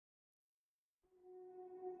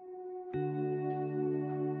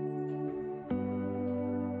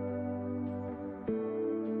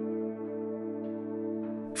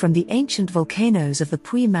From the ancient volcanoes of the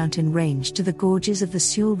Puys mountain range to the gorges of the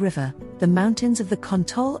Sioule River, the mountains of the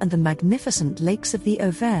Cantal and the magnificent lakes of the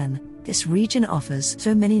Auvergne, this region offers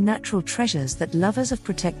so many natural treasures that lovers of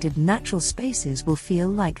protected natural spaces will feel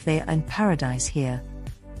like they are in paradise here.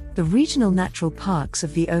 The regional natural parks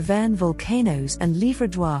of the Auvergne Volcanoes and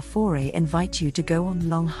Livradois-Forez invite you to go on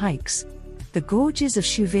long hikes. The gorges of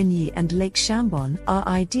Chouvigny and Lake Chambon are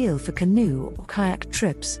ideal for canoe or kayak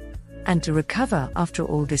trips. And to recover after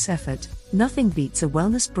all this effort, nothing beats a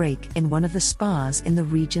wellness break in one of the spas in the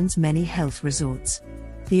region's many health resorts.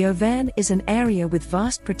 The Auvergne is an area with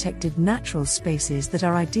vast protected natural spaces that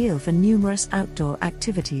are ideal for numerous outdoor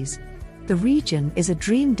activities. The region is a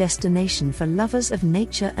dream destination for lovers of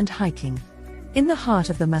nature and hiking. In the heart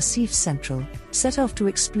of the Massif Central, set off to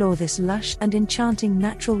explore this lush and enchanting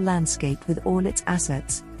natural landscape with all its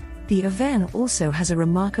assets. The Auvergne also has a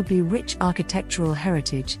remarkably rich architectural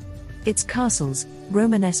heritage. Its castles,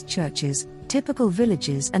 Romanesque churches, typical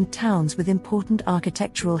villages and towns with important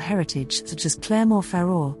architectural heritage such as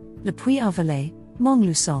Clermont-Ferrand, Le Puy-en-Velay,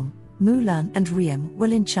 Montluçon, Moulins and Riom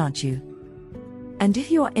will enchant you. And if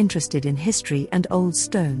you are interested in history and old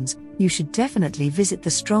stones, you should definitely visit the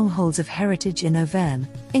strongholds of heritage in Auvergne,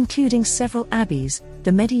 including several abbeys,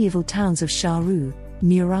 the medieval towns of Charroux,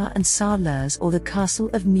 Murat and Salers or the castle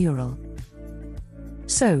of Murol.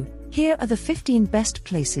 So, here are the 15 best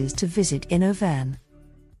places to visit in Auvergne.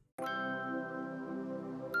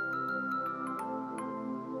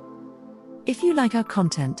 If you like our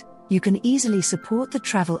content, you can easily support the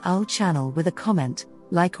Travel Owl channel with a comment,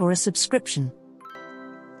 like or a subscription.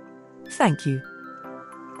 Thank you.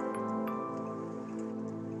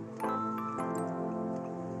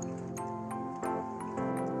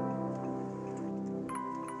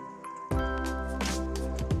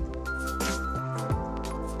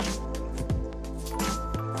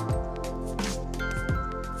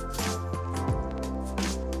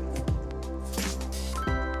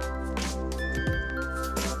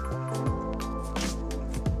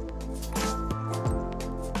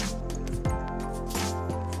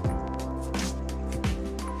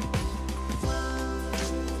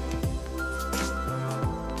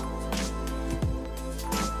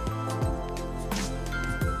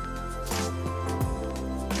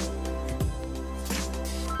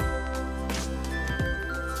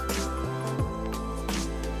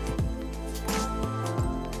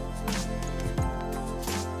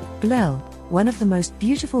 Blel, one of the most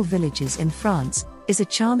beautiful villages in France, is a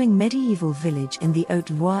charming medieval village in the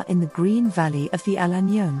Haute-Loire in the green valley of the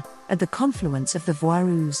Alagnon, at the confluence of the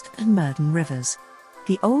Voirouge and Murden rivers.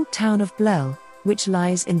 The old town of Blel, which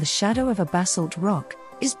lies in the shadow of a basalt rock,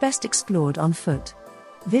 is best explored on foot.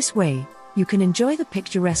 This way, you can enjoy the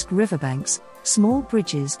picturesque riverbanks, small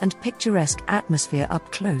bridges and picturesque atmosphere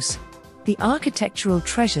up close. The architectural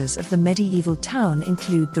treasures of the medieval town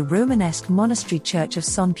include the Romanesque monastery church of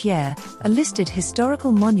Saint-Pierre, a listed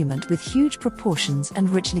historical monument with huge proportions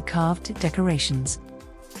and richly carved decorations.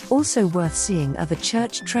 Also worth seeing are the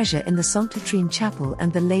church treasure in the Sainte-Nectaire chapel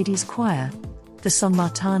and the ladies' choir. The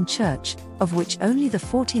Saint-Martin church, of which only the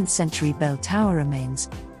 14th century bell tower remains.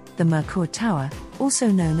 The Murol Tower, also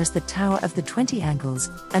known as the Tower of the 20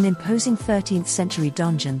 Angles, an imposing 13th century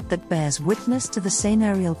donjon that bears witness to the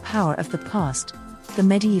seigneurial power of the past. The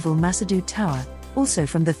medieval Massadou Tower, also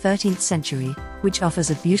from the 13th century, which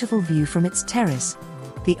offers a beautiful view from its terrace.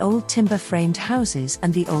 The old timber-framed houses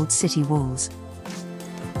and the old city walls.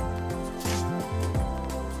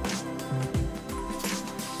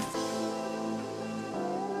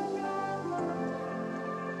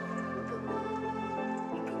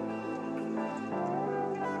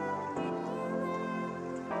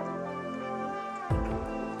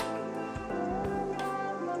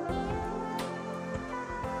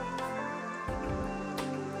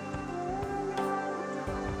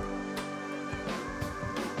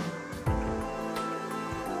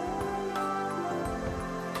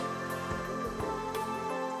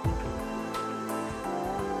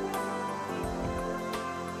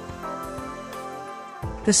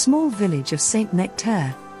 The small village of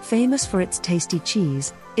Saint-Nectaire, famous for its tasty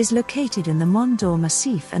cheese, is located in the Mont d'Or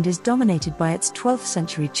Massif and is dominated by its 12th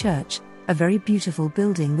century church, a very beautiful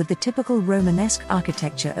building with the typical Romanesque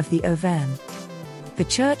architecture of the Auvergne. The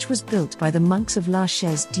church was built by the monks of La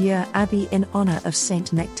Chaise-Dieu Abbey in honor of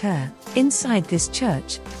Saint-Nectaire. Inside this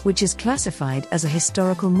church, which is classified as a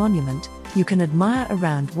historical monument, you can admire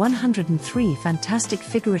around 103 fantastic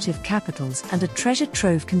figurative capitals and a treasure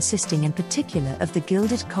trove consisting in particular of the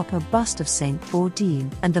gilded copper bust of Saint Bourdin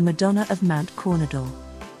and the Madonna of Mount Cornadol.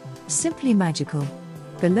 Simply magical.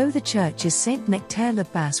 Below the church is Saint-Nectaire le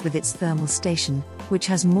Bas with its thermal station, which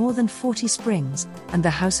has more than 40 springs, and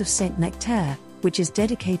the House of Saint-Nectaire, which is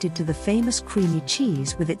dedicated to the famous creamy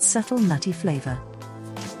cheese with its subtle nutty flavor.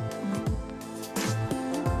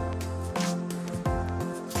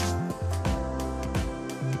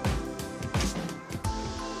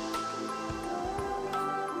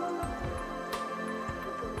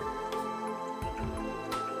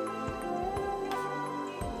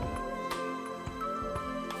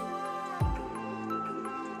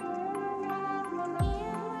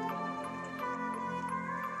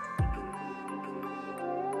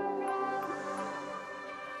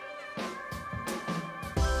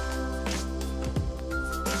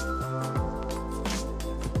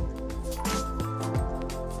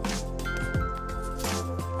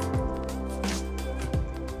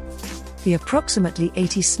 The approximately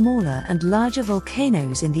 80 smaller and larger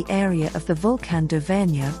volcanoes in the area of the Volcan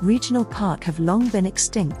d'Auvergne Regional Park have long been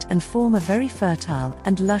extinct and form a very fertile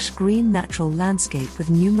and lush green natural landscape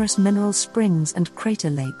with numerous mineral springs and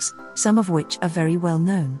crater lakes, some of which are very well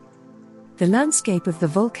known. The landscape of the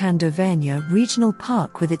Volcan d'Auvergne Regional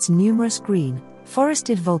Park with its numerous green,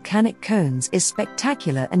 forested volcanic cones is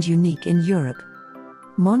spectacular and unique in Europe.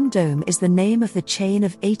 Mont Dôme is the name of the chain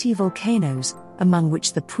of 80 volcanoes, among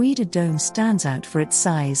which the Puy de Dôme stands out for its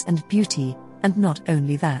size and beauty, and not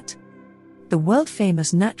only that. The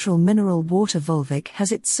world-famous natural mineral water Volvic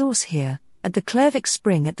has its source here, at the Clervic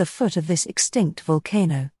spring at the foot of this extinct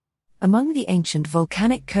volcano. Among the ancient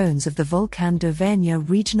volcanic cones of the Volcan d'Auvergne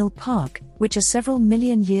Regional Park, which are several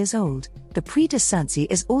million years old, the Puy de Sancy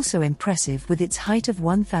is also impressive with its height of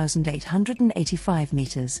 1,885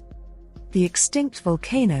 meters. The extinct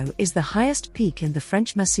volcano is the highest peak in the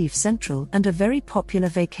French Massif Central and a very popular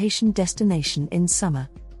vacation destination in summer.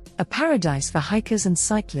 A paradise for hikers and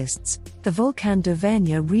cyclists, the Volcan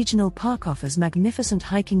d'Auvergne Regional Park offers magnificent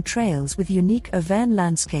hiking trails with unique Auvergne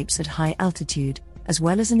landscapes at high altitude, as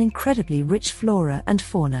well as an incredibly rich flora and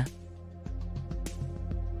fauna.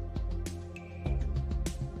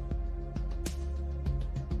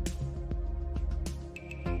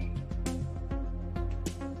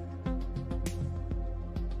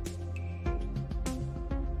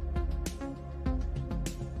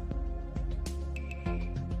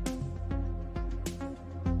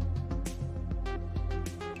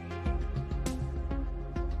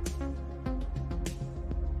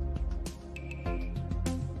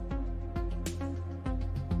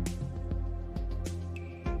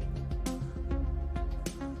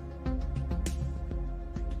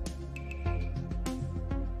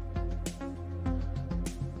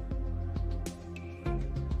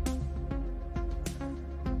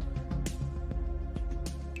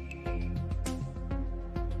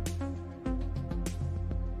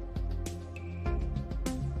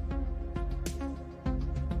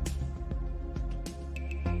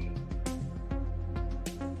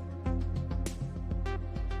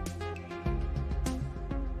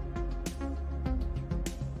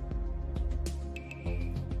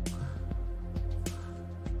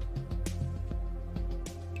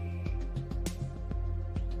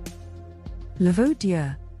 Le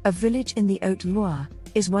Vaud-Dieu, a village in the Haute-Loire,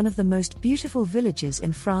 is one of the most beautiful villages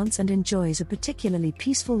in France and enjoys a particularly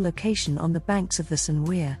peaceful location on the banks of the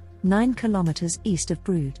Saône, 9 kilometers east of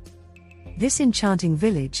Bruges. This enchanting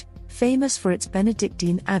village, famous for its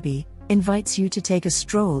Benedictine abbey, invites you to take a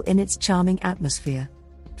stroll in its charming atmosphere.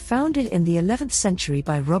 Founded in the 11th century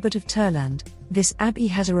by Robert of Turland, this abbey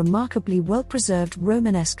has a remarkably well-preserved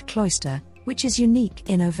Romanesque cloister, which is unique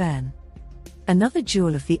in Auvergne. Another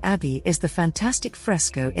jewel of the abbey is the fantastic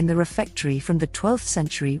fresco in the refectory from the 12th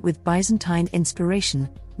century with Byzantine inspiration,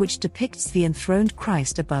 which depicts the enthroned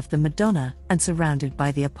Christ above the Madonna and surrounded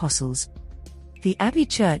by the apostles. The abbey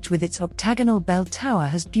church with its octagonal bell tower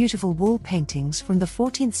has beautiful wall paintings from the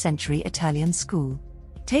 14th century Italian school.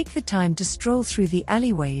 Take the time to stroll through the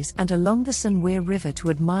alleyways and along the Saône River to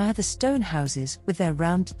admire the stone houses with their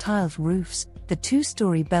round tiled roofs, the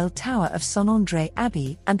two-story bell tower of Saint-André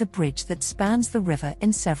Abbey and the bridge that spans the river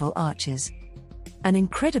in several arches. An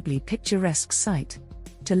incredibly picturesque sight.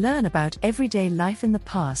 To learn about everyday life in the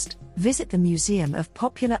past, visit the Museum of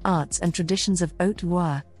Popular Arts and Traditions of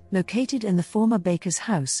Haute-Loire, located in the former baker's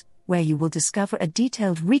house, where you will discover a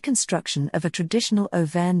detailed reconstruction of a traditional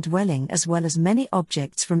Auvergne dwelling as well as many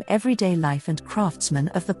objects from everyday life and craftsmen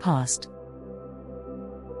of the past.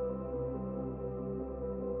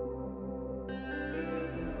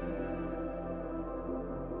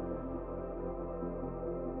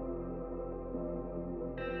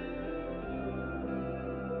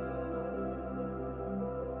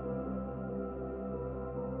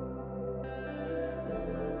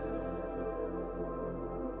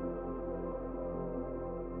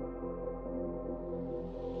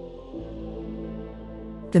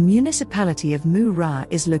 The municipality of Murat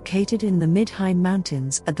is located in the mid-high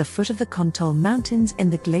mountains at the foot of the Cantal mountains in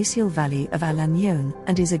the glacial valley of Lannion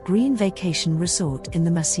and is a green vacation resort in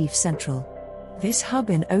the Massif Central. This hub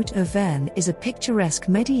in Haute-Auvergne is a picturesque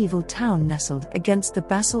medieval town nestled against the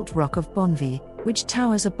basalt rock of Bonneville, which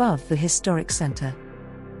towers above the historic centre.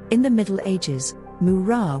 In the Middle Ages,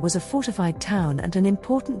 Murat was a fortified town and an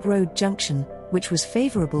important road junction, which was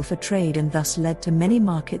favourable for trade and thus led to many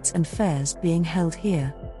markets and fairs being held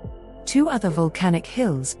here. Two other volcanic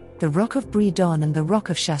hills, the Rock of Bridon and the Rock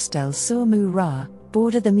of Chastel-sur-Murat,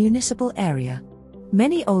 border the municipal area.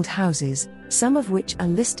 Many old houses, some of which are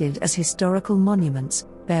listed as historical monuments,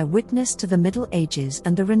 bear witness to the Middle Ages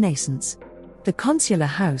and the Renaissance. The Consular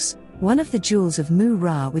House, one of the jewels of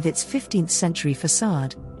Murat with its 15th century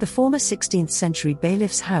facade, the former 16th century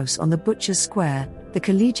bailiff's house on the Butcher's Square, the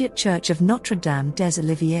Collegiate Church of Notre-Dame des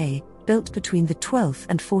Oliviers, built between the 12th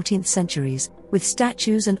and 14th centuries, with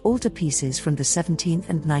statues and altarpieces from the 17th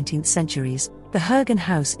and 19th centuries, the Hergen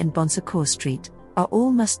House in Bonsecours Street, are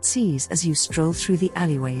all must-sees as you stroll through the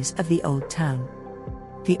alleyways of the Old Town.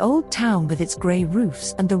 The Old Town with its grey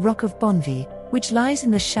roofs and the Rock of Bonneville, which lies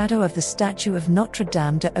in the shadow of the statue of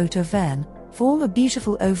Notre-Dame de Haute-Auvergne, form a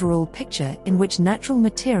beautiful overall picture in which natural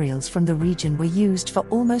materials from the region were used for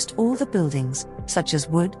almost all the buildings, such as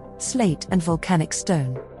wood, slate and volcanic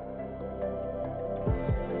stone.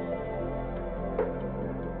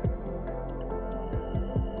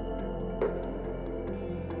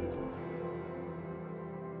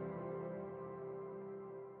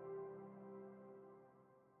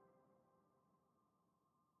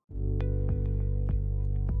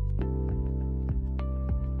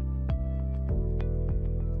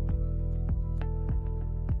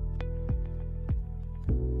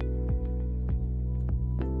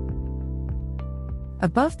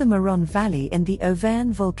 Above the Murol Valley in the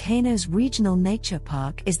Auvergne Volcanoes Regional Nature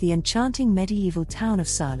Park is the enchanting medieval town of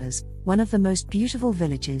Salers, one of the most beautiful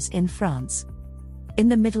villages in France. In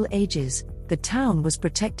the Middle Ages, the town was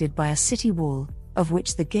protected by a city wall, of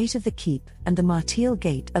which the Gate of the Keep and the Martial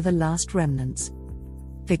Gate are the last remnants.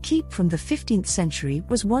 The keep from the 15th century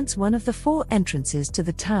was once one of the four entrances to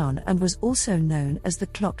the town and was also known as the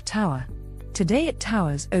Clock Tower. Today it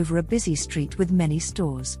towers over a busy street with many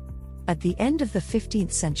stores. At the end of the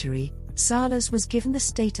 15th century, Salers was given the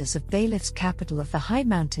status of bailiff's capital of the high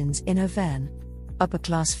mountains in Auvergne.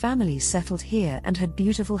 Upper-class families settled here and had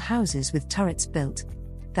beautiful houses with turrets built.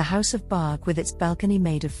 The House of Bargue with its balcony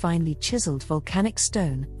made of finely chiseled volcanic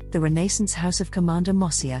stone, the Renaissance House of Commander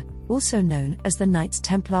Mossier, also known as the Knights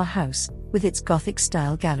Templar House, with its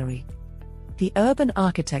Gothic-style gallery. The urban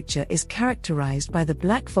architecture is characterized by the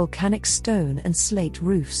black volcanic stone and slate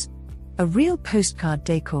roofs. A real postcard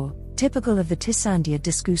decor, typical of the Tissandier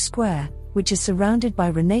Discou Square, which is surrounded by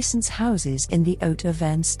Renaissance houses in the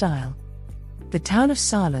Haute-Auvergne style. The town of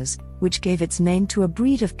Salers, which gave its name to a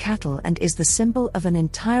breed of cattle and is the symbol of an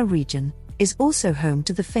entire region, is also home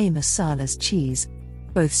to the famous Salers cheese.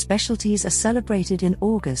 Both specialties are celebrated in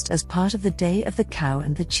August as part of the Day of the Cow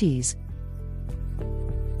and the Cheese.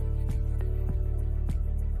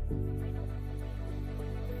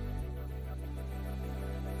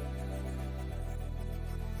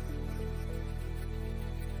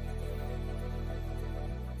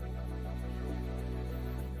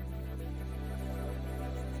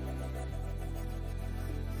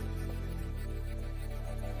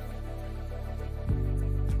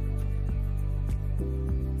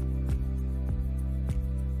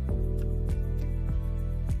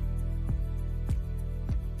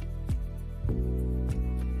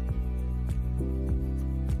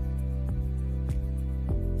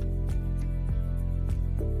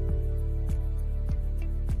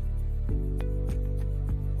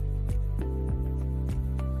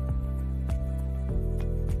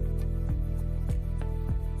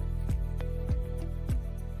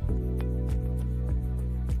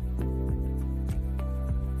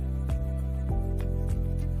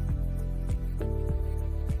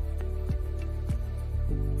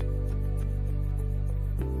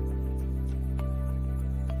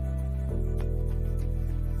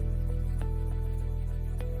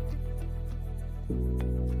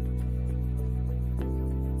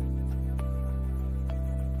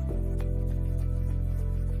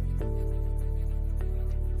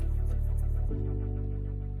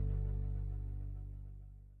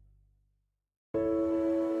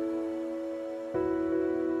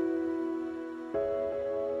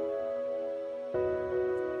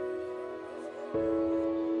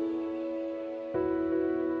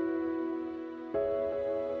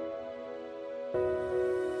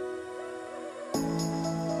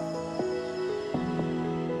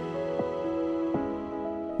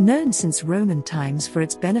 Known since Roman times for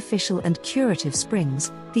its beneficial and curative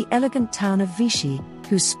springs, the elegant town of Vichy,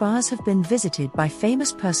 whose spas have been visited by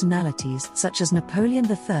famous personalities such as Napoleon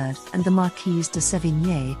III and the Marquise de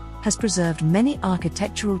Sévigné, has preserved many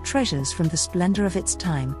architectural treasures from the splendor of its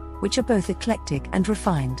time, which are both eclectic and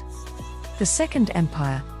refined. The Second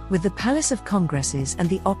Empire, with the Palace of Congresses and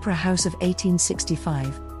the Opera House of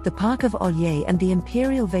 1865, the Park of Ollier and the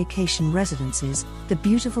Imperial Vacation Residences, the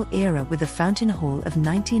beautiful era with the Fountain Hall of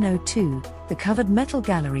 1902, the covered metal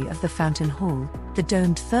gallery of the Fountain Hall, the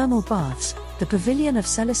domed thermal baths, the Pavilion of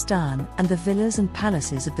Célestin and the villas and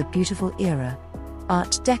palaces of the beautiful era.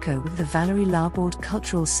 Art Deco with the Valérie Laborde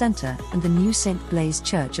Cultural Centre and the new St. Blaise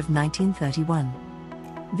Church of 1931.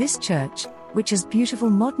 This church, which has beautiful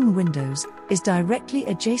modern windows, is directly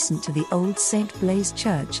adjacent to the old St. Blaise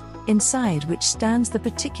Church, inside which stands the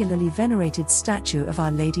particularly venerated statue of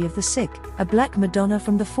Our Lady of the Sick, a black Madonna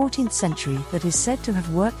from the 14th century that is said to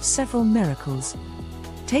have worked several miracles.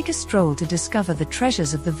 Take a stroll to discover the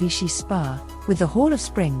treasures of the Vichy Spa, with the Hall of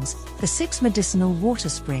Springs, the 6 medicinal water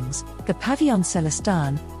springs, the Pavillon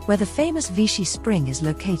Célestin, where the famous Vichy Spring is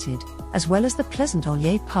located, as well as the pleasant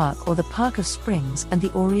Ollier Park or the Park of Springs and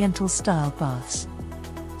the Oriental-style baths.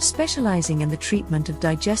 Specializing in the treatment of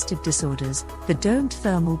digestive disorders, the domed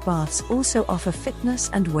thermal baths also offer fitness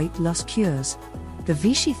and weight loss cures. The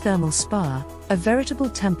Vichy Thermal Spa, a veritable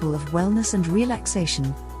temple of wellness and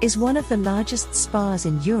relaxation, is one of the largest spas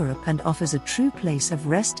in Europe and offers a true place of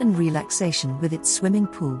rest and relaxation with its swimming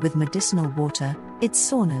pool with medicinal water, its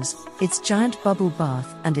saunas, its giant bubble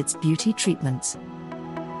bath and its beauty treatments.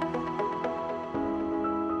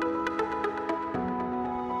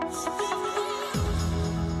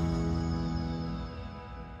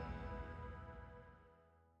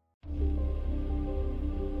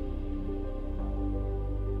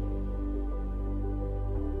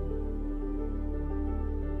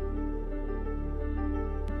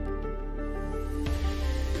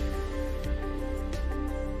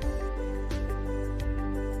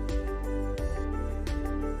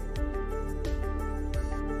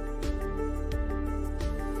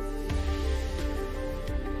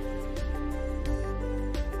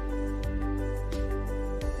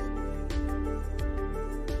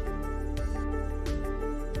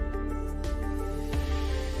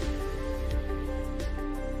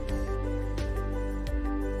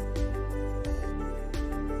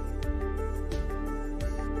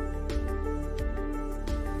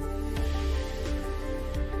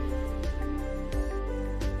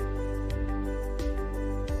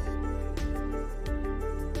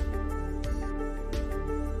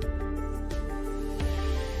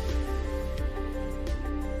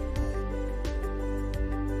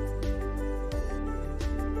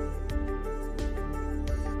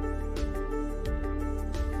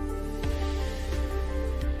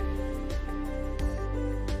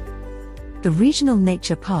 The Regional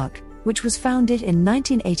Nature Park, which was founded in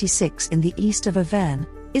 1986 in the east of Auvergne,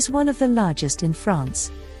 is one of the largest in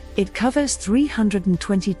France. It covers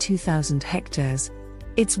 322,000 hectares.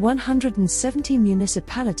 Its 170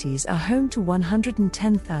 municipalities are home to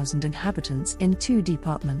 110,000 inhabitants in 2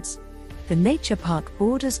 departments. The nature park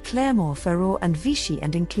borders Clermont-Ferrand and Vichy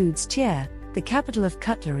and includes Thiers, the capital of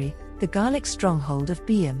cutlery, the garlic stronghold of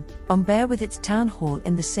Biam, with its town hall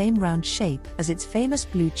in the same round shape as its famous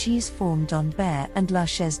blue cheese farm d'Ambert, and La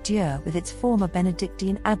Chaise Dieu with its former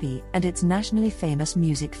Benedictine abbey and its nationally famous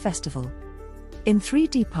music festival. In 3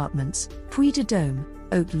 departments, Puy-de-Dôme,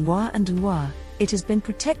 Haute-Loire and Loire, it has been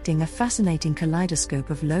protecting a fascinating kaleidoscope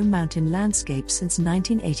of low mountain landscapes since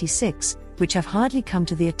 1986, which have hardly come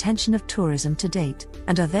to the attention of tourism to date,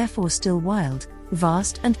 and are therefore still wild,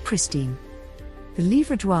 vast and pristine. The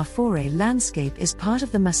Livradois-Forez landscape is part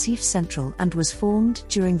of the Massif Central and was formed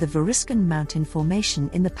during the Variscan mountain formation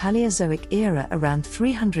in the Paleozoic era around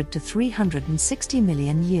 300 to 360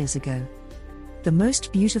 million years ago. The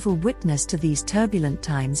most beautiful witness to these turbulent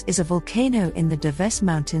times is a volcano in the Deves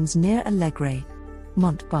Mountains near Allegre,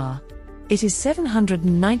 Montbar. It is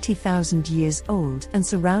 790,000 years old and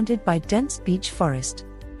surrounded by dense beech forest.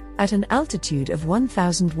 At an altitude of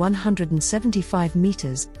 1,175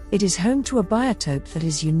 meters, it is home to a biotope that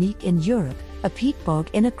is unique in Europe, a peat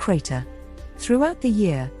bog in a crater. Throughout the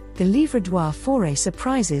year, the Livradois-Forez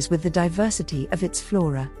surprises with the diversity of its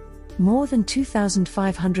flora. More than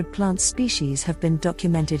 2,500 plant species have been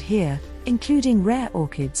documented here, including rare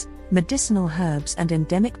orchids, medicinal herbs and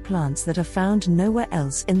endemic plants that are found nowhere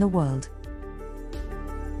else in the world.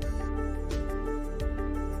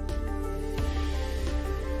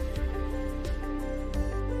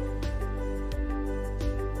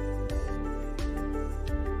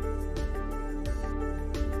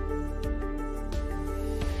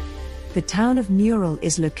 The town of Murol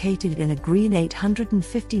is located in a green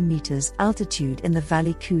 850 meters altitude in the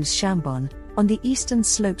Valley Puys Chambon, on the eastern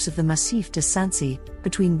slopes of the Massif Central,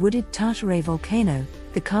 between wooded Tartaret volcano,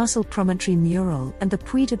 the castle promontory Murol and the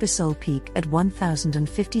Puy-de-Bissol peak at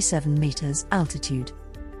 1057 meters altitude.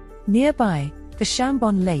 Nearby, the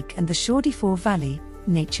Chambon Lake and the Chaudifour Valley,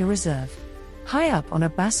 nature reserve. High up on a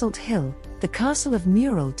basalt hill, the castle of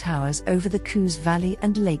Murol towers over the Puys Valley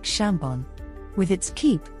and Lake Chambon. With its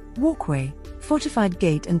keep, walkway, fortified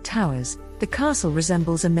gate and towers, the castle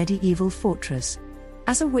resembles a medieval fortress.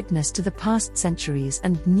 As a witness to the past centuries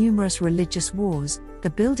and numerous religious wars, the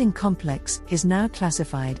building complex is now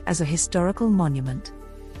classified as a historical monument.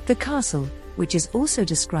 The castle, which is also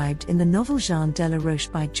described in the novel Jean de la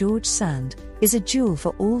Roche by George Sand, is a jewel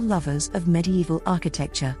for all lovers of medieval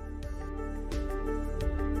architecture.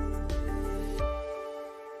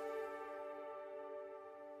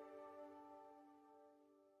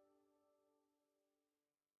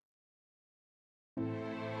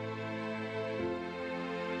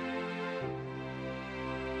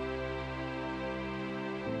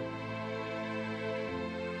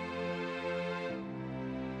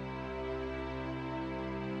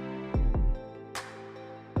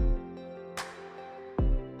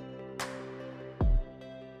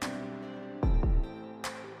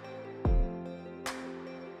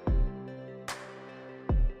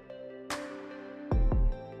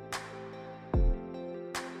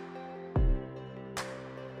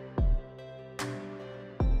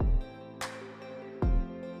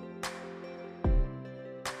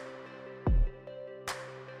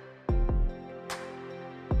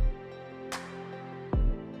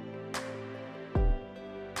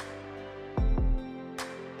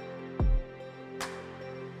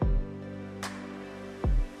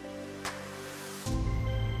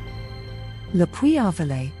 Le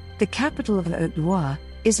Puy-en-Velay, the capital of the Haute-Loire,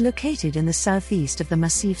 is located in the southeast of the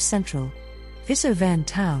Massif Central. This Auvergne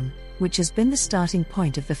town, which has been the starting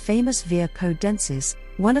point of the famous Via Po Densis,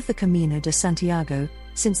 one of the Camino de Santiago,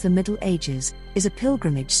 since the Middle Ages, is a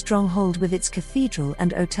pilgrimage stronghold with its cathedral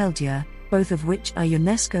and Hôtel Dieu, both of which are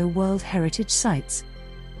UNESCO World Heritage Sites.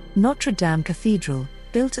 Notre Dame Cathedral,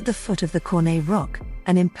 built at the foot of the Cornet Rock,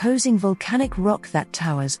 an imposing volcanic rock that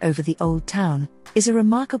towers over the old town, is a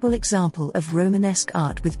remarkable example of Romanesque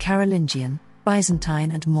art with Carolingian,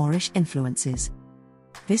 Byzantine and Moorish influences.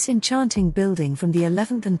 This enchanting building from the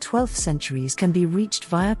 11th and 12th centuries can be reached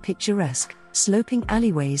via picturesque, sloping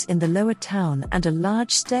alleyways in the lower town and a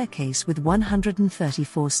large staircase with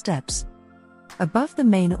 134 steps. Above the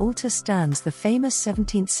main altar stands the famous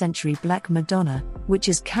 17th-century Black Madonna, which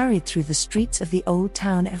is carried through the streets of the Old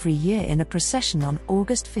Town every year in a procession on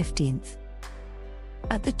August 15th.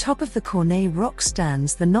 At the top of the Cornet Rock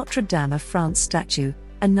stands the Notre Dame of France statue,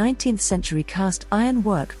 a 19th-century cast iron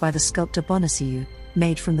work by the sculptor Bonacieux,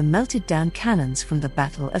 made from the melted-down cannons from the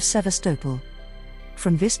Battle of Sevastopol.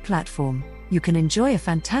 From this platform, you can enjoy a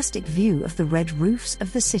fantastic view of the red roofs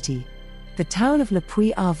of the city. The town of Le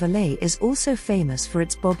Puy-en-Velay is also famous for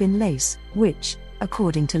its bobbin lace, which,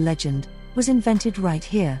 according to legend, was invented right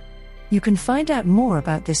here. You can find out more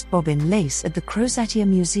about this bobbin lace at the Crozatier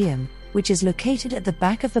Museum, which is located at the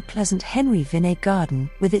back of the pleasant Henry Vinet Garden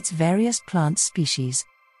with its various plant species.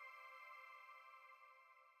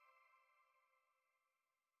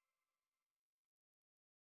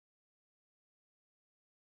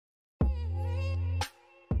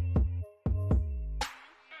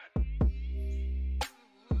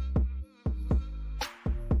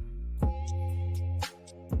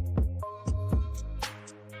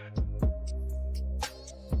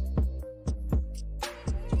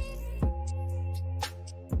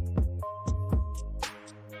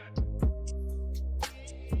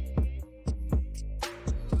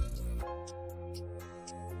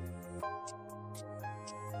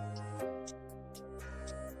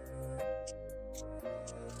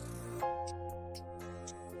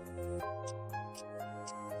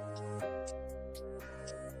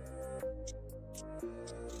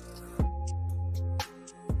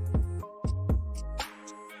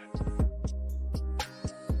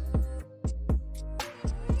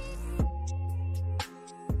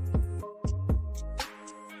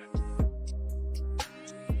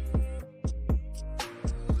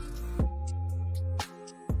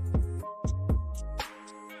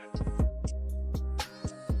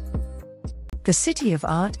 The city of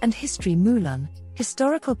art and history Moulins,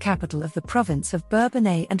 historical capital of the province of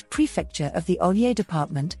Bourbonnais and prefecture of the Allier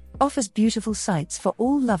department, offers beautiful sights for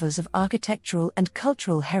all lovers of architectural and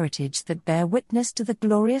cultural heritage that bear witness to the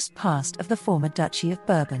glorious past of the former Duchy of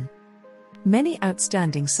Bourbon. Many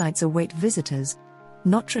outstanding sites await visitors.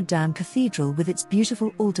 Notre Dame Cathedral with its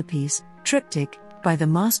beautiful altarpiece, triptych, by the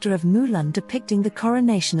master of Moulins depicting the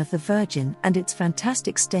coronation of the Virgin and its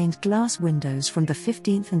fantastic stained glass windows from the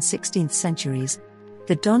 15th and 16th centuries.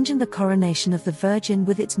 The donjon, the coronation of the Virgin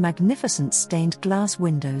with its magnificent stained glass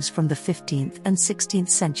windows from the 15th and 16th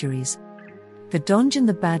centuries. The donjon,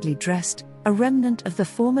 the badly dressed, a remnant of the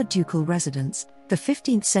former ducal residence, the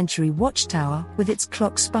 15th century watchtower with its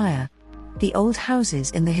clock spire. The old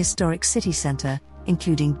houses in the historic city centre,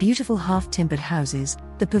 including beautiful half-timbered houses,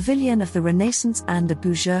 the pavilion of the Renaissance and the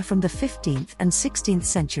Bourgeois from the 15th and 16th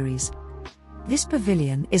centuries. This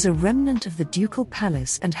pavilion is a remnant of the ducal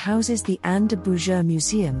palace and houses the Anne de Bourgeois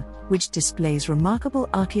Museum, which displays remarkable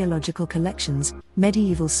archaeological collections,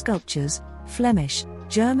 medieval sculptures, Flemish,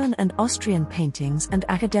 German and Austrian paintings and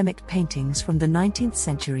academic paintings from the 19th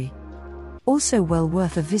century. Also well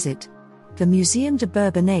worth a visit, the Muséum de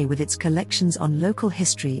Bourbonnais with its collections on local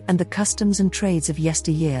history and the customs and trades of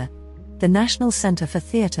yesteryear. The National Centre for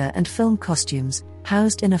Theatre and Film Costumes,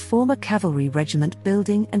 housed in a former cavalry regiment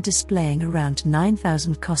building and displaying around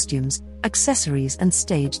 9,000 costumes, accessories and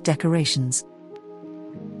stage decorations.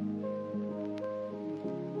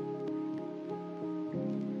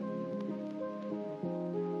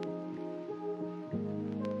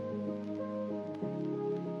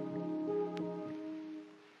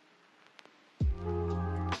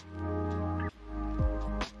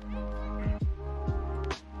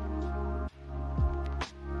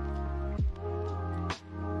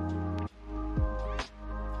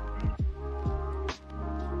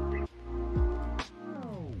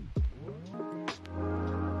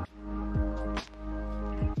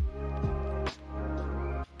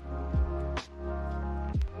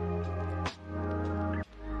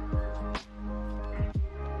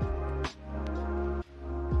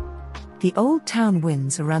 The old town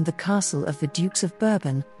winds around the castle of the Dukes of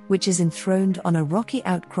Bourbon, which is enthroned on a rocky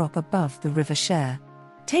outcrop above the River Cher.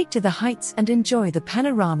 Take to the heights and enjoy the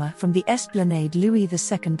panorama from the Esplanade Louis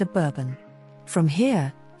II de Bourbon. From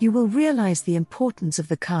here, you will realize the importance of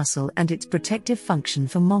the castle and its protective function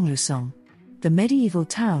for Montluçon. The medieval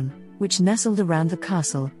town, which nestled around the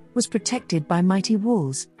castle, was protected by mighty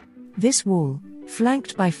walls. This wall,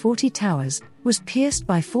 flanked by 40 towers, was pierced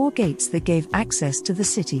by 4 gates that gave access to the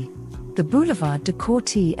city. The Boulevard de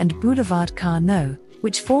Courty and Boulevard Carnot,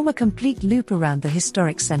 which form a complete loop around the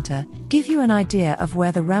historic centre, give you an idea of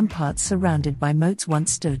where the ramparts surrounded by moats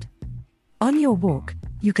once stood. On your walk,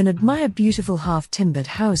 you can admire beautiful half-timbered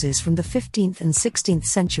houses from the 15th and 16th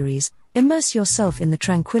centuries, immerse yourself in the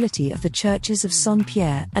tranquility of the churches of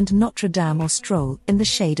Saint-Pierre and Notre Dame, or stroll in the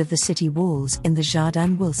shade of the city walls in the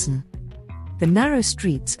Jardin Wilson. The narrow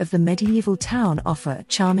streets of the medieval town offer a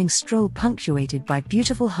charming stroll punctuated by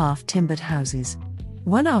beautiful half-timbered houses.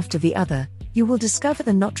 One after the other, you will discover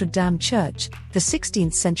the Notre Dame Church, the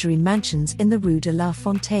 16th century mansions in the Rue de la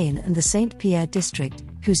Fontaine and the Saint-Pierre district,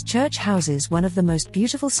 whose church houses one of the most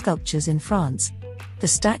beautiful sculptures in France, the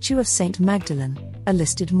statue of Saint Magdalene, a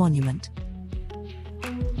listed monument.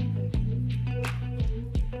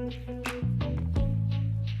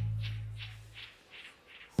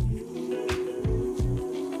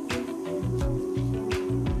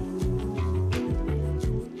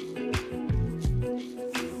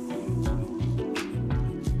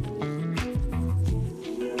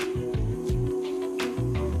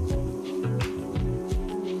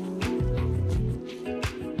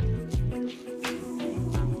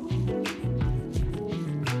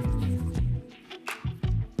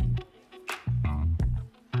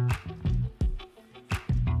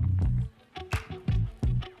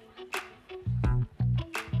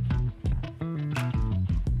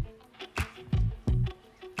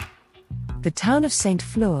 The town of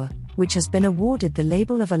Saint-Flour, which has been awarded the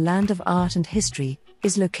label of a land of art and history,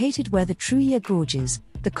 is located where the Chouvigny gorges,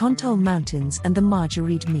 the Cantal mountains and the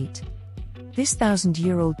Margeride meet. This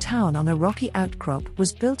 1,000-year-old town on a rocky outcrop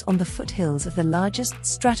was built on the foothills of the largest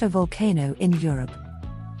stratovolcano in Europe.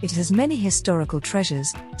 It has many historical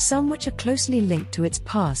treasures, some which are closely linked to its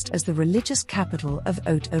past as the religious capital of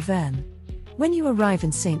Haute-Auvergne. When you arrive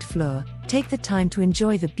in Saint-Flour, take the time to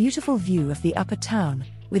enjoy the beautiful view of the upper town,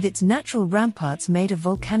 with its natural ramparts made of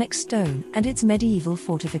volcanic stone and its medieval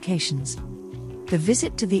fortifications. The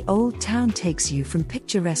visit to the old town takes you from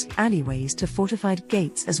picturesque alleyways to fortified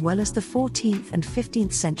gates, as well as the 14th and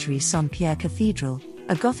 15th century Saint-Pierre Cathedral,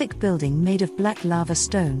 a Gothic building made of black lava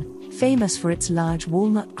stone, famous for its large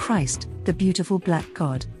walnut Christ, the beautiful black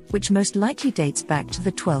god, which most likely dates back to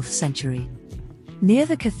the 12th century. Near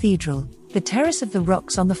the cathedral, the terrace of the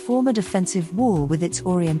rocks on the former defensive wall with its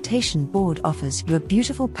orientation board offers you a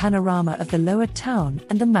beautiful panorama of the lower town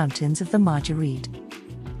and the mountains of the Margeride.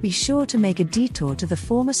 Be sure to make a detour to the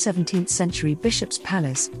former 17th century Bishop's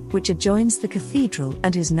Palace, which adjoins the cathedral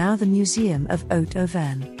and is now the Museum of Haute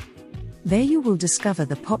Auvergne. There you will discover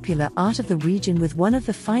the popular art of the region with one of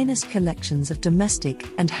the finest collections of domestic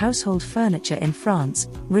and household furniture in France,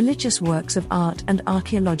 religious works of art and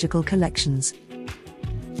archaeological collections.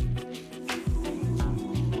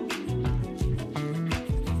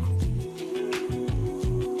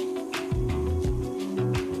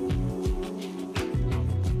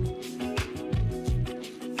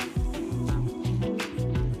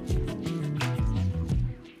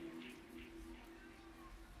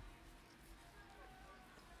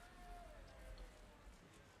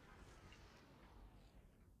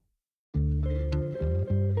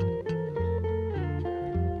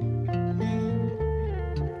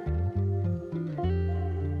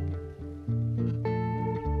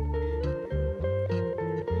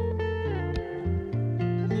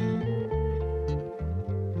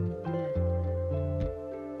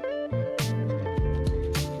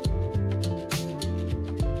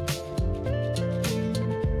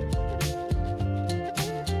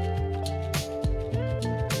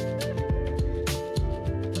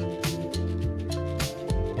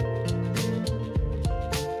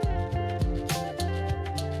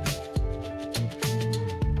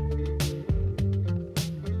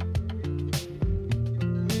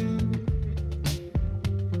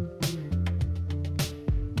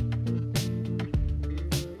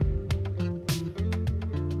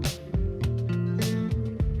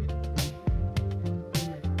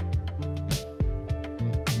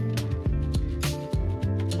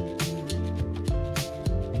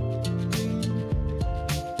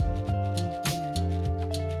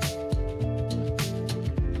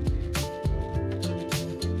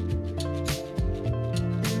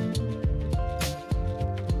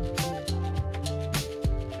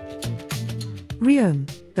 Riom,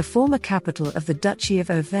 the former capital of the Duchy of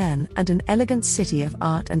Auvergne and an elegant city of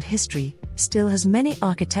art and history, still has many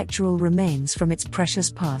architectural remains from its precious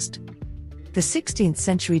past. The 16th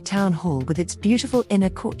century town hall with its beautiful inner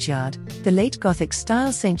courtyard, the late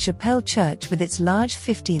Gothic-style Sainte-Chapelle church with its large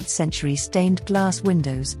 15th century stained glass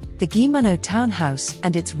windows, the Guilleminot townhouse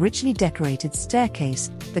and its richly decorated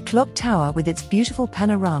staircase, the clock tower with its beautiful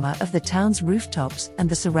panorama of the town's rooftops and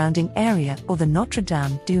the surrounding area, or the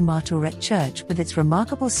Notre-Dame du Martyret church with its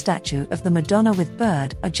remarkable statue of the Madonna with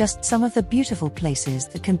bird are just some of the beautiful places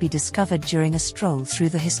that can be discovered during a stroll through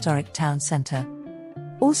the historic town centre.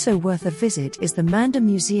 Also worth a visit is the Manda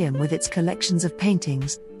Museum with its collections of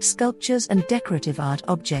paintings, sculptures and decorative art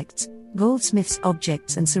objects, goldsmiths'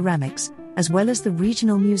 objects and ceramics, as well as the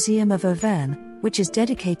Regional Museum of Auvergne, which is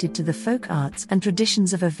dedicated to the folk arts and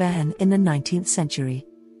traditions of Auvergne in the 19th century.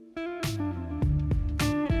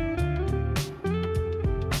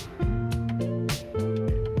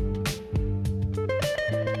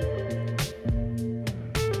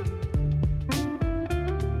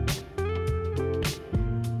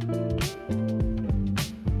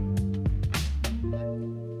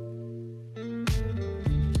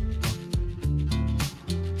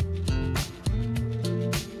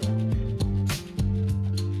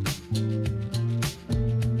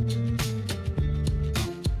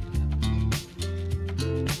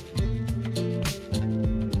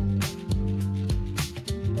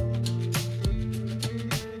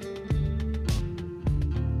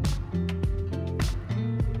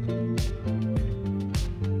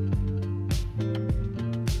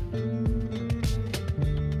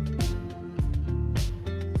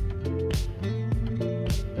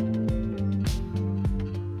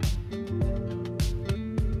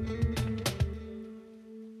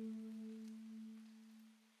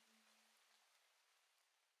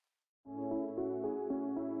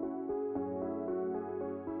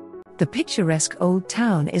 The picturesque Old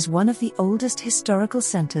Town is one of the oldest historical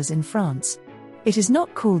centers in France. It is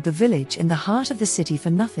not called the village in the heart of the city for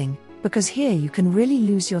nothing, because here you can really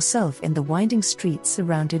lose yourself in the winding streets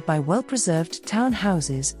surrounded by well-preserved town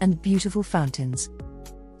houses and beautiful fountains.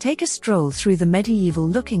 Take a stroll through the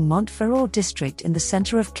medieval-looking Montferrand district in the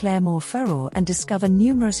center of Clermont-Ferrand and discover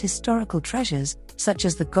numerous historical treasures, such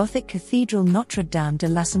as the Gothic Cathedral Notre-Dame de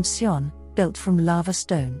l'Assomption, built from lava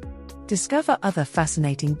stone. Discover other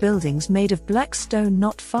fascinating buildings made of black stone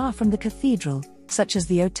not far from the cathedral, such as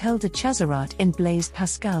the Hôtel de Chazerat in Blaise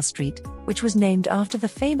Pascal Street, which was named after the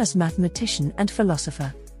famous mathematician and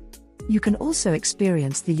philosopher. You can also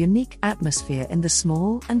experience the unique atmosphere in the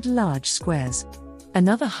small and large squares.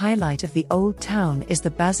 Another highlight of the Old Town is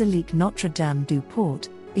the Basilique Notre-Dame du Port,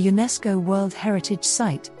 a UNESCO World Heritage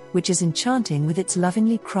Site, which is enchanting with its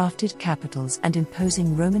lovingly crafted capitals and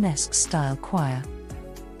imposing Romanesque-style choir.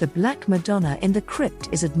 The Black Madonna in the crypt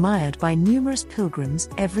is admired by numerous pilgrims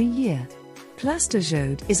every year. Place de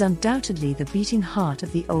Jaude is undoubtedly the beating heart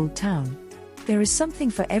of the old town. There is something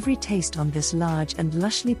for every taste on this large and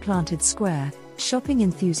lushly planted square. Shopping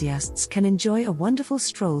enthusiasts can enjoy a wonderful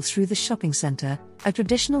stroll through the shopping center, a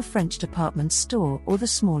traditional French department store, or the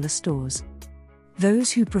smaller stores.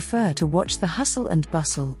 Those who prefer to watch the hustle and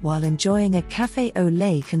bustle while enjoying a café au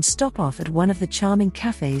lait can stop off at one of the charming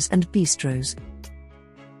cafes and bistros.